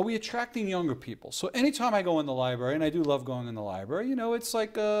are we attracting younger people? So anytime I go in the library, and I do love going in the library, you know, it's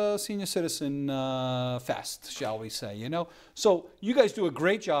like a senior citizen fest, shall we say, you know? So you guys do a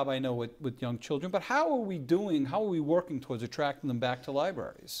great job, I know, with young children, but how are we working towards attracting them back to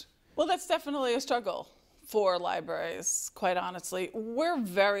libraries? Well, that's definitely a struggle for libraries, quite honestly. We're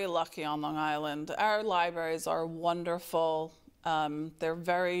very lucky on Long Island. Our libraries are wonderful. They're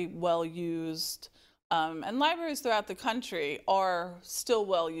very well used. And libraries throughout the country are still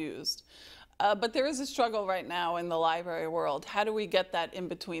well used. But there is a struggle right now in the library world. How do we get that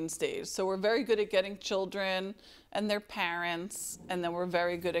in-between stage? So we're very good at getting children and their parents, and then we're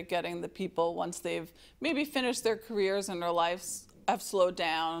very good at getting the people once they've maybe finished their careers and their lives have slowed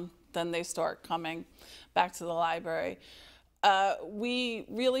down, then they start coming back to the library. We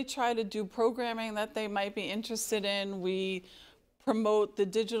really try to do programming that they might be interested in. We promote the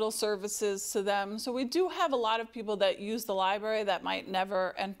digital services to them. So we do have a lot of people that use the library that might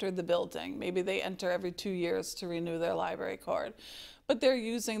never enter the building. Maybe they enter every 2 years to renew their library card. But they're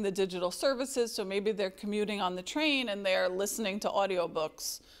using the digital services, so maybe they're commuting on the train and they're listening to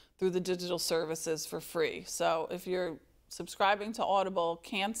audiobooks through the digital services for free. So if you're subscribing to Audible,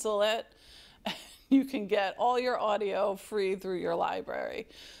 cancel it. You can get all your audio free through your library.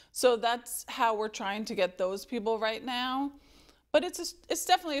 So that's how we're trying to get those people right now. But it's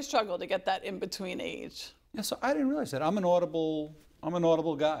definitely a struggle to get that in-between age. Yeah, so I didn't realize that. I'm an Audible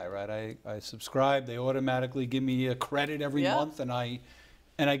guy, right? I subscribe. They automatically give me a credit every month, and I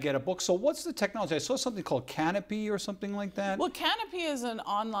get a book. So what's the technology? I saw something called Canopy or something like that. Well, Canopy is an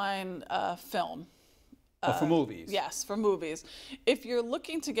online film. For movies? Yes, for movies. If you're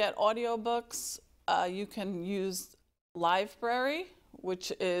looking to get audiobooks, you can use Livebrary,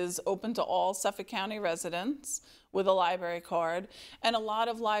 which is open to all Suffolk County residents with a library card. And a lot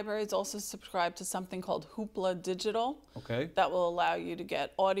of libraries also subscribe to something called Hoopla Digital. Okay. That will allow you to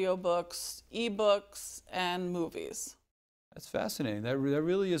get audiobooks, ebooks, and movies. That's fascinating. That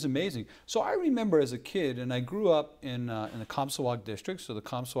really is amazing. So I remember as a kid, and I grew up in the Comstock district, so the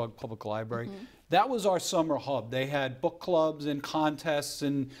Comstock Public Library. That was our summer hub. They had book clubs and contests,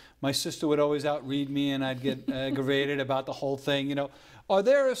 and my sister would always outread me, and I'd get aggravated about the whole thing. You know, are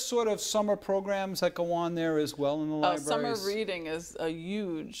there sort of summer programs that go on there as well in the libraries? Summer reading is a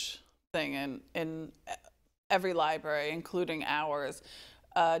huge thing in every library, including ours.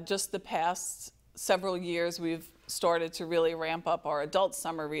 Just the past several years, we've started to really ramp up our adult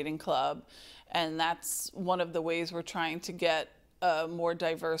summer reading club, and that's one of the ways we're trying to get a more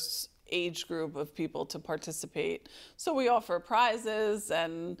diverse age group of people to participate. So we offer prizes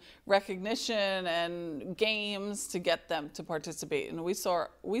and recognition and games to get them to participate, and we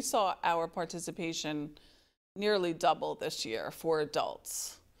saw our participation nearly double this year for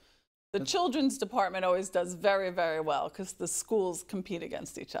adults. The children's department always does very, very well because the schools compete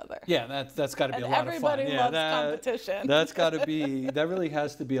against each other. Yeah, that's got to be a lot of fun. Everybody loves competition. That's got to be, that really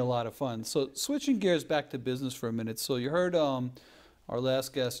has to be a lot of fun. So switching gears back to business for a minute. So you heard our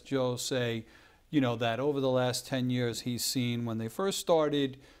last guest, Joe, say, you know, that over the last 10 years he's seen when they first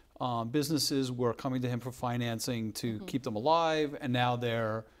started, businesses were coming to him for financing to keep them alive, and now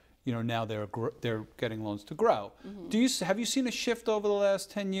they're getting loans to grow. Have you seen a shift over the last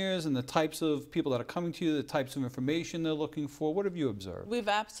 10 years in the types of people that are coming to you, the types of information they're looking for? What have you observed? We've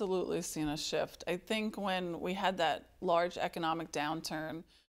absolutely seen a shift. I think when we had that large economic downturn,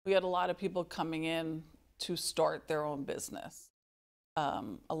 we had a lot of people coming in to start their own business.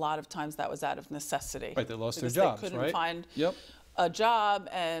 A lot of times that was out of necessity. Right, they lost their jobs, they couldn't right? find a job,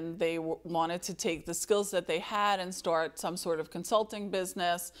 and they wanted to take the skills that they had and start some sort of consulting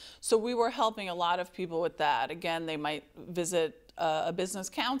business. So we were helping a lot of people with that. Again, they might visit a business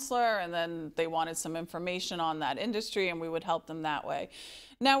counselor, and then they wanted some information on that industry, and we would help them that way.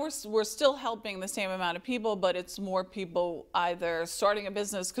 Now we're still helping the same amount of people, but it's more people either starting a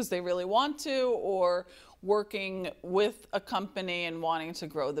business because they really want to, or working with a company and wanting to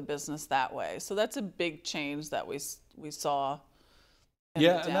grow the business that way. So that's a big change that we saw.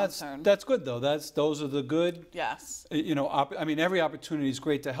 Yeah, and that's good though. Those are the good. Yes. You know, I mean, every opportunity is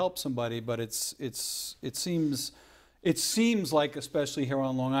great to help somebody, but it seems like, especially here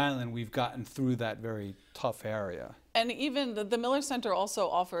on Long Island, we've gotten through that very tough area. And even the Miller Center also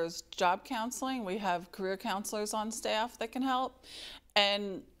offers job counseling. We have career counselors on staff that can help.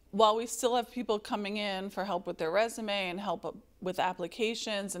 And while we still have people coming in for help with their resume and help with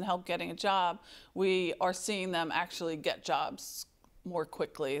applications and help getting a job, we are seeing them actually get jobs more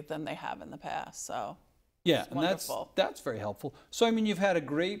quickly than they have in the past. So yeah, and that's very helpful. So I mean, you've had a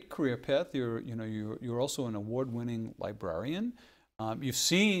great career path. You're also an award-winning librarian. You've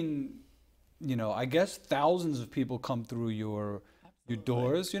seen, you know, I guess thousands of people come through your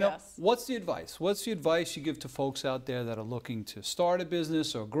doors. You know, yes. What's the advice? What's the advice you give to folks out there that are looking to start a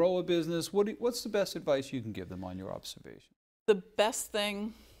business or grow a business? What's the best advice you can give them on your observation? The best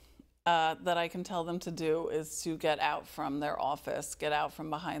thing that I can tell them to do is to get out from their office, get out from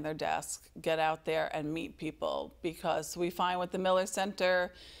behind their desk, get out there and meet people, because we find with the Miller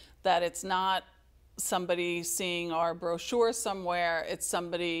Center that it's not somebody seeing our brochure somewhere, it's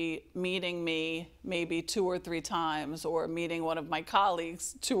somebody meeting me maybe 2 or 3 times, or meeting one of my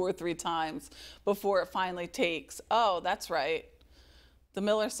colleagues 2 or 3 times before it finally takes, oh, that's right, the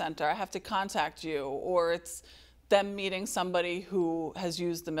Miller Center, I have to contact you. Or it's them meeting somebody who has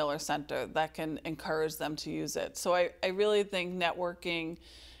used the Miller Center that can encourage them to use it. So I really think networking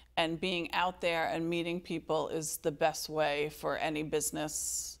and being out there and meeting people is the best way for any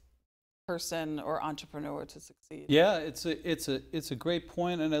business person or entrepreneur to succeed. Yeah, it's a great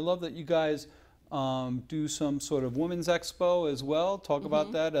point, and I love that you guys do some sort of women's expo as well. Talk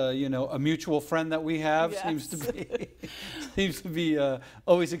about that. You know, a mutual friend that we have seems to be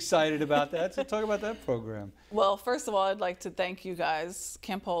always excited about that. So talk about that program. Well, first of all, I'd like to thank you guys,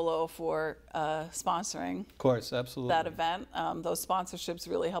 Campolo, for sponsoring. Of course, absolutely. That event. Those sponsorships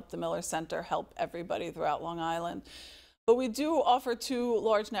really help the Miller Center, help everybody throughout Long Island. But we do offer 2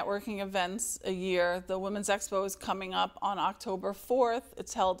 large networking events a year. The Women's Expo is coming up on October 4th.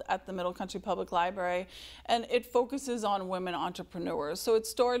 It's held at the Middle Country Public Library, and it focuses on women entrepreneurs. So it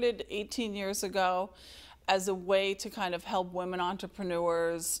started 18 years ago as a way to kind of help women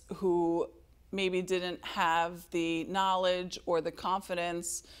entrepreneurs who maybe didn't have the knowledge or the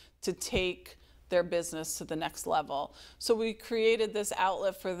confidence to take their business to the next level. So we created this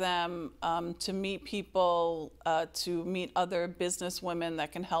outlet for them to meet people, to meet other business women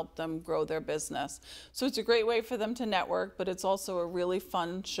that can help them grow their business. So it's a great way for them to network, but it's also a really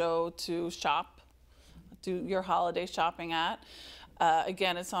fun show to shop, do your holiday shopping at.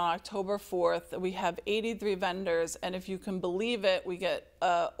 Again, it's on October 4th. We have 83 vendors, and if you can believe it, we get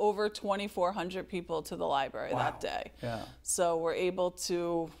over 2,400 people to the library that day. Yeah. So we're able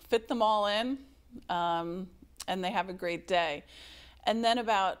to fit them all in, and they have a great day. And then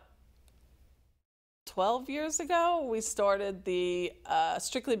about 12 years ago, we started the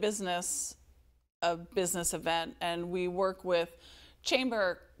Strictly Business event, and we work with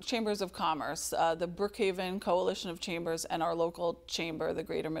chambers of commerce, the Brookhaven Coalition of Chambers, and our local chamber, the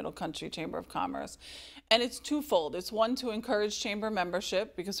Greater Middle Country Chamber of Commerce. And it's twofold. It's one, to encourage chamber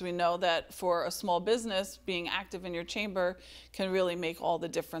membership, because we know that for a small business, being active in your chamber can really make all the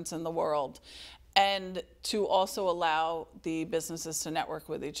difference in the world. And to also allow the businesses to network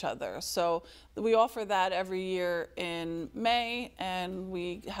with each other. So we offer that every year in May, and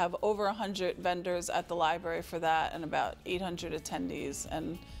we have over 100 vendors at the library for that and about 800 attendees,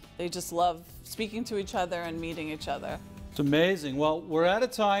 and they just love speaking to each other and meeting each other. It's amazing. Well, we're out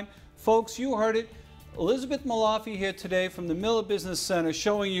of time. Folks, you heard it. Elizabeth Malafi here today from the Miller Business Center,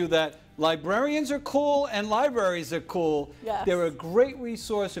 showing you that librarians are cool and libraries are cool. Yes. They're a great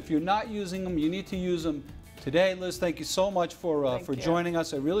resource. If you're not using them, you need to use them today. Liz, thank you so much for joining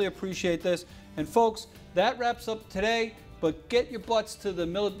us. I really appreciate this. And folks, that wraps up today, but get your butts to the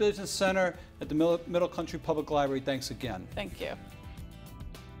Miller Business Center at the Middle Country Public Library. Thanks again. Thank you.